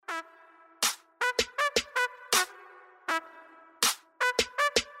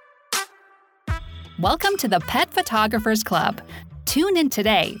Welcome to the Pet Photographers Club. Tune in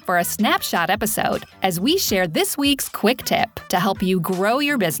today for a Snapshot episode as we share this week's quick tip to help you grow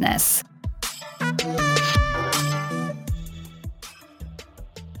your business.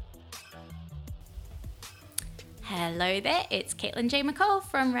 Hello there, it's Caitlin J. McCall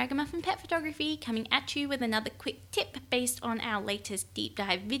from Ragamuffin Pet Photography coming at you with another quick tip based on our latest deep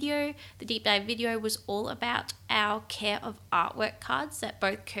dive video. The deep dive video was all about our care of artwork cards that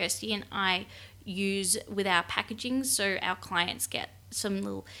both Kirsty and I use with our packaging, so our clients get some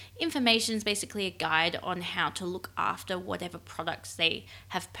little information, basically a guide on how to look after whatever products they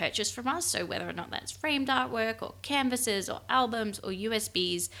have purchased from us. So whether or not that's framed artwork or canvases or albums or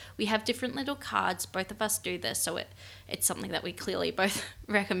USBs, we have different little cards. Both of us do this, so it's something that we clearly both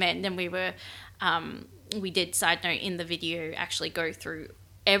recommend. And we did, side note, in the video actually go through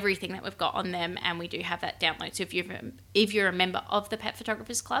everything that we've got on them, and we do have that download. So if you're a member of the Pet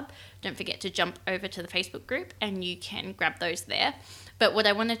Photographers Club, don't forget to jump over to the Facebook group and you can grab those there. But what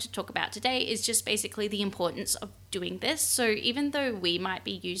I wanted to talk about today is just basically the importance of doing this. So even though we might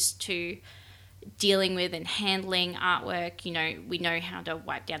be used to dealing with and handling artwork, we know how to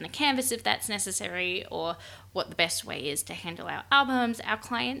wipe down the canvas if that's necessary, or what the best way is to handle our albums, our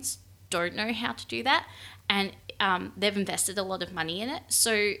clients don't know how to do that, and they've invested a lot of money in it.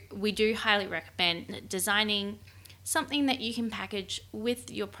 So we do highly recommend designing something that you can package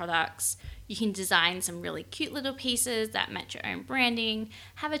with your products. You can design some really cute little pieces that match your own branding.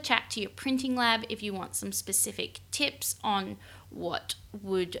 Have a chat to your printing lab if you want some specific tips on what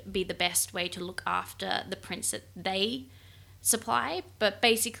would be the best way to look after the prints that they supply. But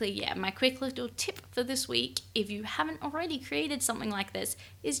basically, my quick little tip for this week, if you haven't already created something like this,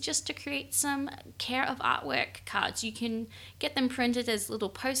 is just to create some care of artwork cards. You can get them printed as little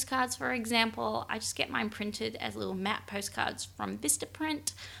postcards, for example. I just get mine printed as little matte postcards from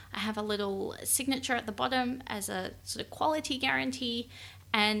Vistaprint. I have a little signature at the bottom as a sort of quality guarantee,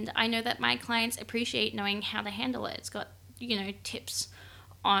 and I know that my clients appreciate knowing how to handle it. It's got, tips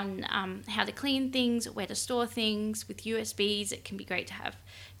on how to clean things, where to store things. With USBs, it can be great to have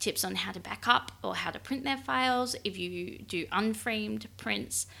tips on how to back up or how to print their files. If you do unframed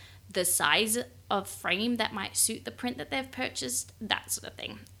prints, the size of frame that might suit the print that they've purchased, that sort of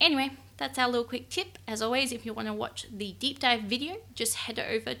thing. Anyway, that's our little quick tip. As always, if you want to watch the deep dive video, just head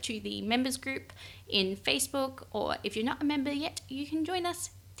over to the members group in Facebook, or if you're not a member yet, you can join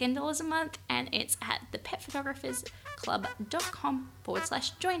us. $10 a month, and it's at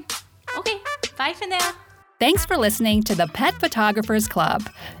thepetphotographersclub.com/join. Okay, bye for now. Thanks for listening to the Pet Photographers Club.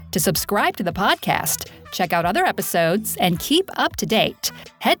 To subscribe to the podcast, check out other episodes, and keep up to date,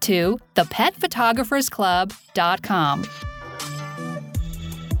 head to thepetphotographersclub.com.